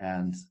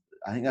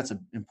I think that's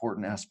an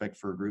important aspect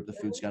for a group. The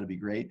food's got to be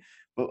great.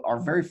 But our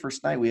very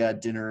first night, we had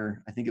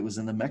dinner. I think it was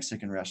in the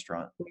Mexican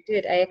restaurant. We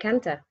did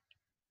Ayacanta.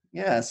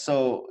 Yeah.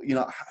 So, you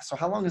know, so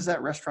how long has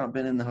that restaurant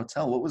been in the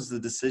hotel? What was the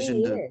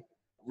decision to,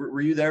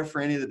 were you there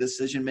for any of the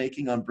decision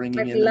making on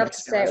bringing in the Mexican restaurant? I'd love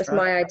to say it was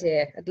my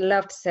idea. I'd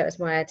love to say it was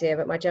my idea,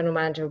 but my general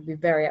manager would be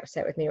very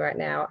upset with me right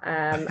now.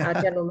 Our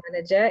general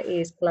manager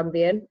is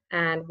Colombian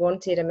and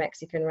wanted a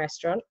Mexican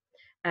restaurant.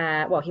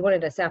 Well, he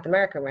wanted a South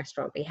American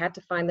restaurant, but he had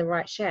to find the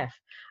right chef.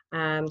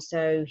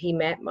 So he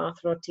met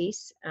Martha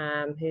Ortiz,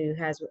 who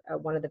has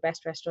one of the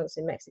best restaurants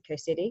in Mexico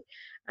City.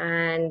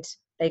 And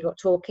they got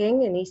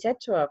talking, and he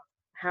said to her,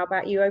 how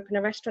about you open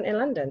a restaurant in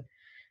London?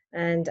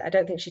 And I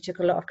don't think she took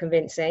a lot of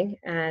convincing.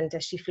 And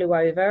she flew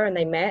over, and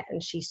they met,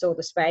 and she saw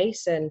the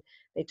space, and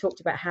they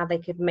talked about how they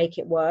could make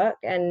it work.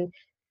 And,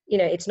 you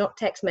know, it's not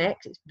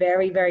Tex-Mex. It's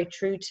very, very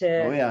true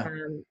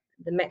to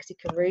the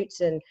Mexican roots.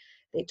 And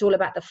it's all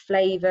about the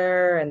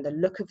flavor and the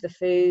look of the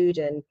food.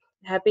 And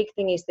her big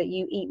thing is that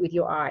you eat with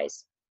your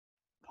eyes.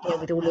 You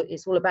know,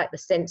 it's all about the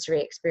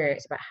sensory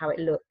experience, about how it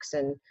looks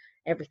and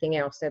everything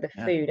else. So the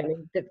food,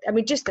 I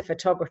mean, just the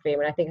photography. I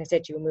mean, I think I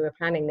said to you when we were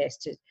planning this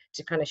to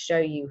kind of show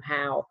you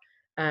how,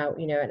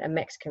 you know, a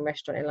Mexican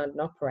restaurant in London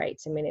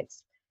operates. I mean,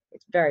 it's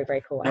very,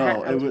 very cool.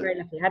 I was very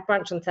lucky. I had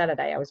brunch on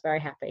Saturday. I was very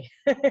happy.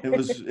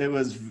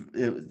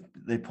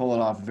 They pull it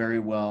off very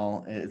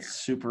well. It's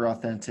super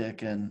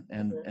authentic and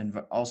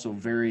also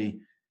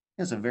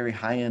it's a very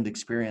high-end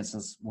experience.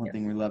 That's one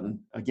thing we love. And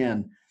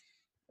again,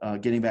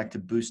 getting back to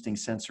boosting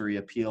sensory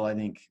appeal, I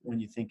think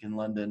when you think in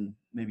London,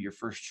 maybe your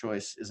first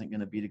choice isn't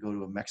going to be to go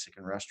to a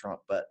Mexican restaurant,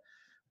 but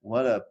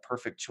what a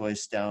perfect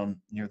choice down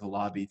near the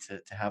lobby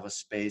to have a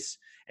space.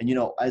 And, you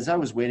know, as I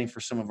was waiting for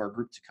some of our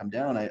group to come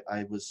down,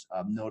 I was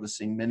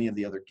noticing many of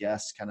the other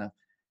guests kind of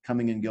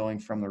coming and going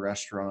from the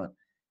restaurant,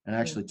 and I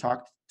actually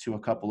talked to a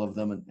couple of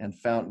them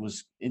and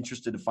was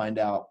interested to find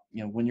out,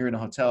 you know, when you're in a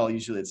hotel,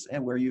 usually it's, hey,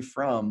 where are you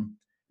from?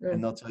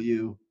 And they'll tell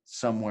you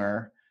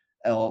somewhere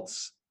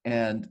else.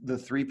 And the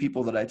 3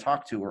 people that I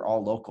talked to were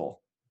all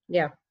local.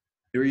 Yeah.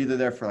 They're either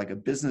there for like a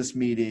business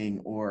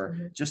meeting or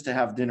Mm-hmm. just to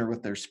have dinner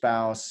with their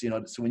spouse,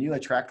 so when you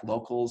attract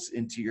locals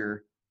into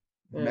your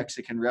Mm.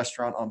 Mexican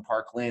restaurant on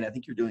Park Lane, I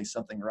think you're doing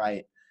something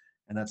right.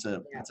 And that's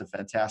a Yeah.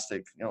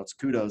 fantastic, it's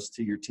kudos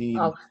to your team.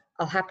 I'll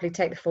happily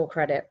take the full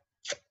credit,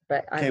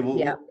 but Okay,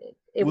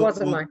 it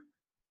wasn't mine.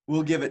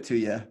 we'll give it to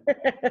you.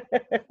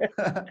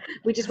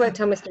 We just won't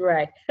tell Mr.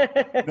 Ray.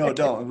 No,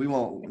 don't. We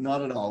won't.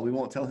 Not at all. We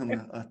won't tell him.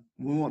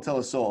 We won't tell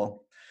a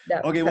soul.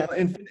 No. Okay. Well,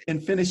 in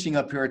finishing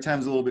up here, our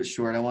time's a little bit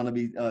short. I want to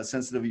be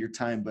sensitive of your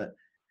time, but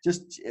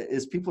just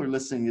as people are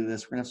listening to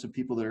this, we're gonna have some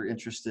people that are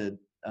interested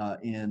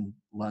in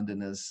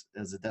London as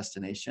a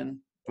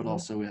destination, but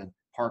also in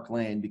Park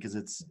Lane, because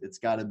it's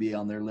got to be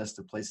on their list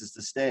of places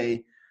to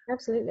stay.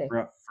 Absolutely.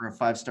 For a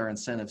 5-star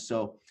incentive.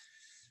 So,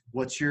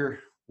 what's your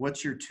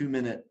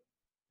 2-minute?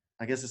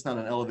 I guess it's not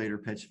an elevator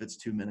pitch if it's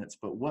 2 minutes,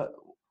 but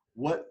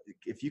what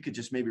if you could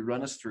just maybe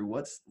run us through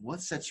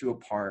what sets you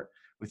apart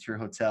with your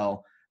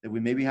hotel that we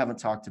maybe haven't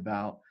talked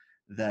about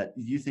that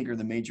you think are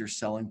the major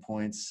selling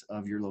points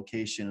of your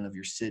location and of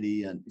your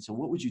city? And so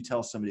what would you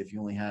tell somebody if you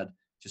only had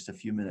just a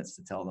few minutes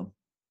to tell them?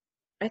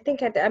 I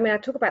think I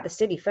talk about the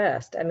city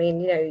first. I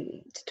mean,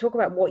 to talk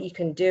about what you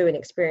can do and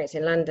experience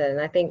in London. And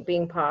I think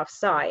being part of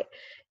SITE,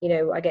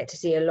 I get to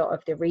see a lot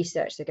of the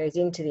research that goes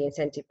into the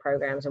incentive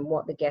programs and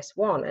what the guests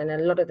want. And a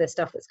lot of the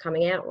stuff that's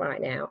coming out right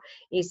now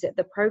is that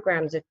the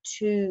programs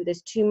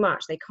there's too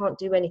much. They can't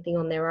do anything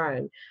on their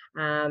own.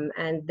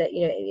 And that,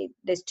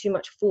 there's too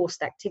much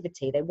forced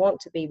activity. They want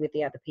to be with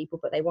the other people,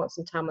 but they want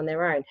some time on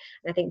their own.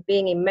 And I think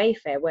being in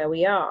Mayfair, where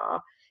we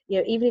are,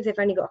 even if they've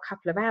only got a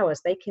couple of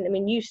hours, they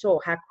can, you saw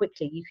how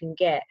quickly you can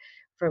get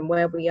from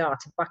where we are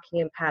to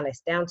Buckingham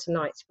Palace, down to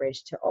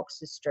Knightsbridge, to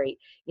Oxford Street,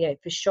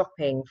 for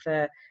shopping,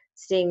 for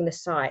seeing the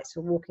sights,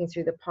 for walking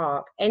through the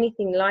park,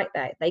 anything like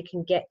that, they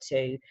can get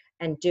to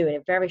and do in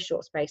a very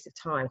short space of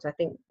time. So I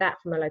think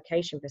that from a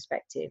location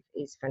perspective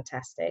is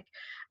fantastic.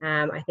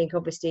 I think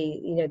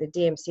obviously, the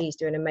DMCs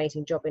do an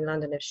amazing job in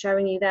London of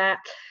showing you that.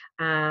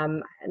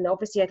 And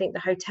obviously I think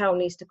the hotel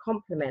needs to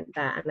complement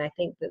that. And I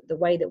think that the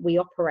way that we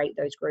operate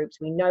those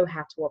groups, we know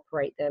how to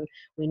operate them.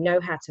 We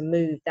know how to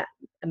move that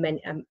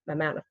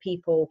amount of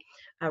people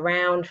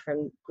around,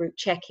 from group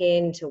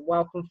check-in to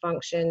welcome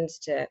functions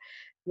to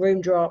room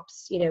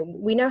drops.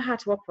 We know how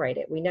to operate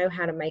it. We know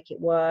how to make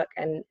it work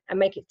and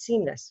make it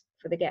seamless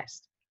for the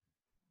guest.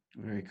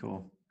 Very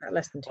cool.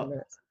 Less than 2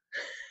 minutes.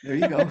 There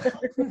you go.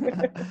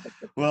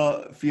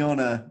 Well,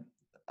 Fiona,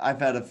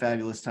 I've had a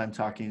fabulous time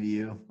talking to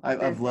you.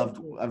 I've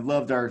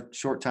loved our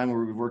short time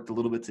where we've worked a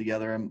little bit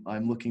together.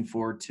 I'm looking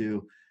forward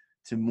to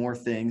more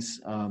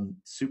things.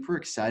 Super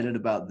excited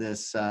about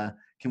this.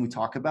 Can we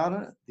talk about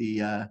it?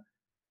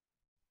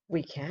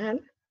 We can.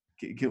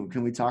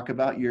 Can we talk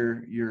about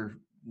your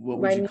what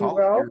would you call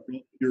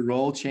it? Your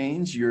role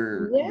change,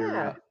 your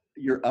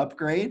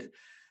upgrade.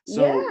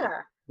 So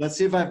let's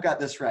see if I've got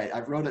this right.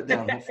 I've wrote it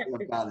down. Hopefully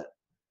I've got it.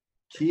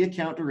 Key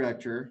account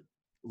director,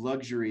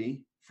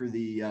 luxury for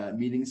the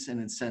meetings,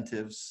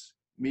 incentives,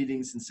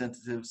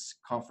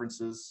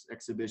 conferences,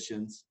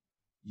 exhibitions,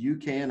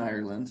 UK and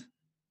Ireland.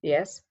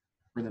 Yes.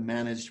 For the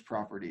managed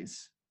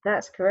properties.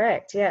 That's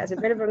correct. Yeah, it's a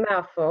bit of a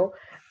mouthful,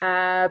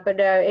 but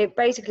no, it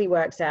basically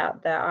works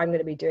out that I'm going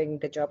to be doing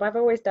the job I've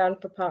always done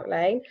for Park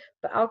Lane,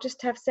 but I'll just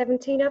have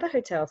 17 other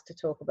hotels to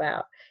talk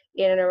about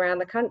in and around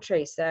the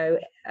country. So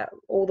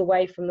all the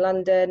way from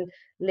London,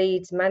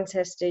 Leeds,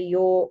 Manchester,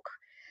 York,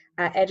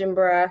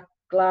 Edinburgh,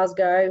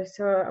 Glasgow.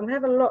 So I'm going to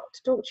have a lot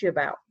to talk to you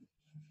about.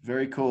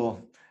 Very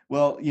cool.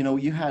 Well,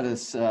 you had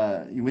us.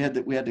 We had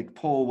to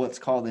pull what's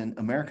called in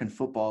American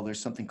football.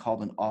 There's something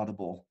called an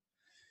audible.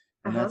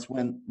 And that's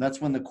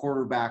when the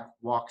quarterback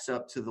walks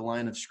up to the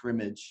line of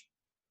scrimmage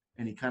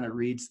and he kind of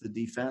reads the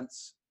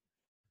defense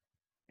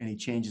and he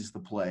changes the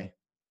play.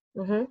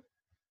 Mm-hmm.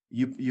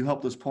 You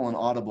helped us pull an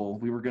audible.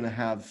 We were going to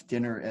have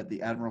dinner at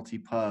the Admiralty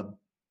Pub,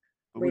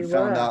 but we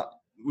found out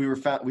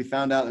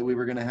that we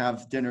were going to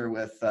have dinner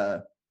with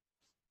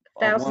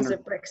thousands of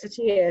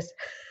Brexiteers.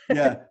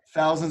 Yeah,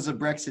 thousands of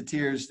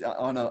Brexiteers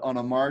on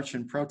a march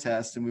and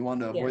protest, and we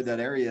wanted to avoid that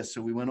area,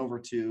 so we went over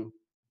to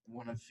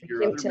one of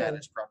your other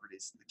managed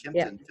properties, the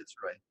Kimpton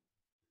Fitzroy.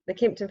 The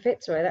Kimpton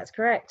Fitzroy, that's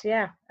correct,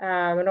 yeah.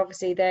 And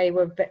obviously they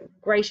were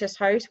gracious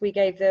hosts. We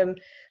gave them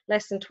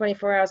less than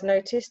 24 hours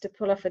notice to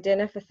pull off a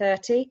dinner for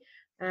 30,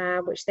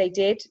 which they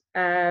did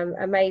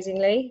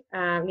amazingly.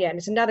 And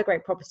it's another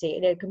great property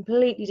in a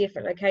completely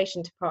different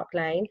location to Park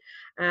Lane,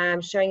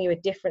 showing you a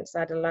different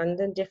side of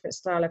London, different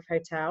style of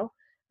hotel.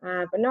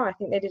 But no, I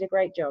think they did a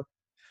great job.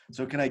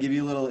 So can I give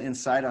you a little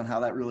insight on how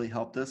that really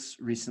helped us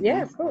recently?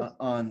 Yeah, of course.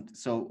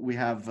 So we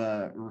have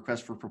a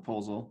request for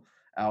proposal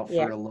out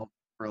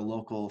for a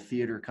local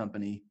theater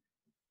company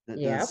that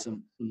does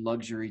some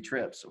luxury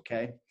trips,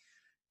 okay?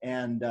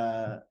 And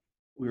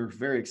we were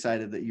very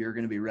excited that you're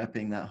going to be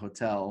repping that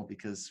hotel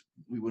because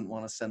we wouldn't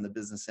want to send the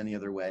business any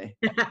other way.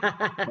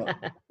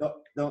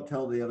 Don't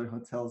tell the other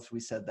hotels we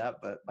said that,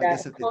 but I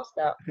guess of course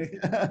not.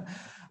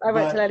 I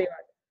won't tell anyone.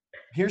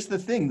 Here's the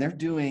thing: they're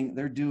doing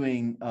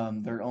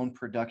their own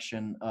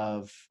production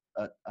of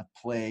a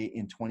play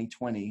in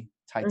 2020,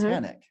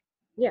 Titanic.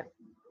 Mm-hmm. Yeah.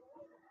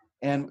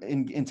 And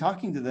in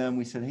talking to them,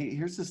 we said, hey,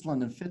 here's this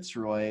London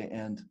Fitzroy.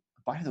 And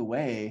by the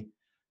way,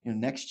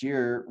 next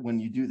year when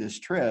you do this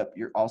trip,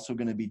 you're also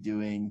going to be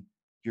doing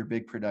your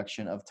big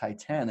production of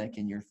Titanic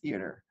in your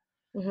theater.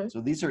 Mm-hmm. So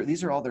these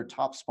are all their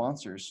top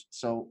sponsors.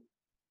 So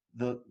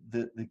the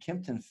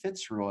Kimpton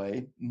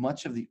Fitzroy,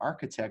 much of the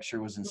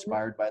architecture was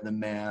inspired by the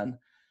man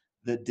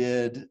that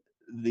did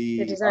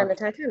the design of the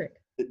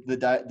Titanic.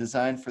 The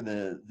design for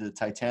the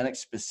Titanic,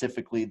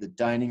 specifically the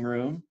dining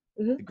room,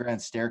 the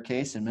grand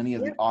staircase, and many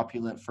of the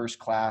opulent first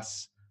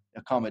class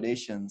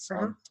accommodations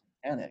on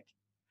Titanic.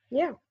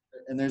 Yeah.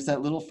 And there's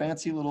that little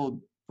fancy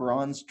little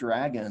bronze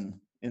dragon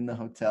in the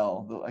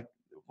hotel.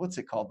 What's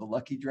it called? The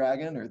Lucky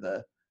Dragon, or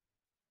do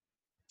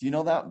you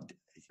know that?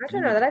 I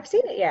don't know that I've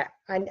seen it yet.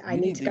 I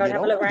need to go and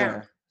have a look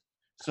around.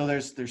 So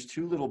there's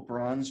two little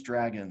bronze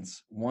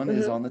dragons. One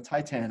is on the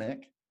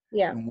Titanic.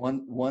 Yeah. And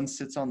one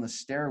sits on the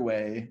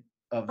stairway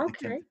of the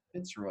Kimpton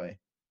Fitzroy.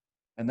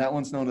 And that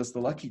one's known as the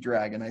Lucky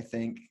Dragon, I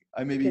think.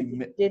 He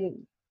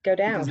didn't go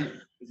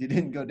down. He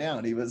didn't go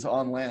down. He was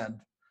on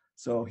land.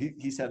 So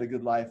he's had a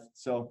good life.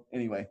 So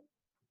anyway.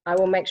 I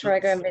will make sure I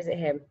go and visit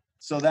him.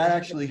 So that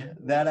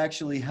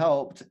actually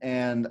helped.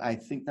 And I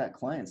think that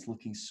client's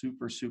looking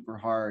super, super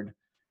hard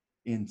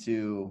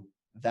into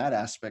that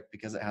aspect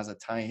because it has a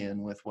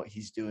tie-in with what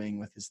he's doing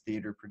with his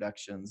theater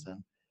productions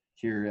and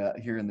here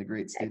in the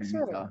great state of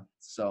Utah.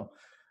 So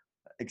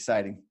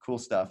exciting, cool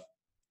stuff.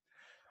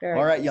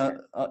 All right,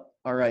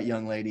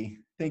 young lady.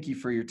 Thank you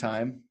for your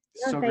time.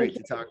 Great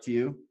to talk to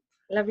you.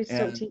 Lovely to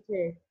talk to you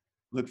too.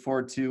 Look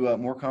forward to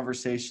more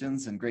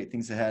conversations and great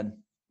things ahead.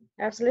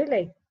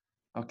 Absolutely.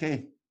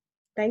 Okay.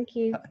 Thank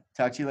you.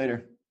 Talk to you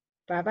later.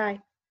 Bye-bye.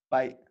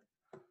 Bye.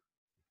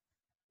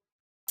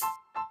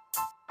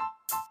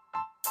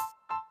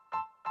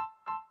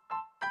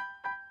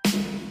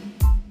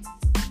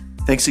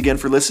 Thanks again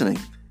for listening.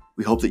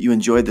 We hope that you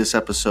enjoyed this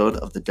episode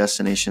of the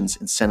Destinations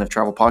Incentive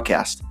Travel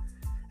Podcast.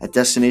 At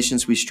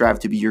Destinations, we strive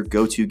to be your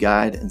go-to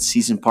guide and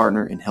seasoned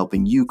partner in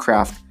helping you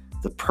craft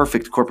the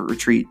perfect corporate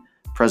retreat,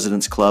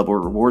 President's Club,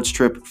 or rewards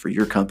trip for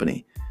your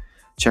company.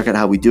 Check out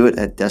how we do it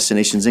at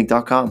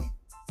destinationsinc.com.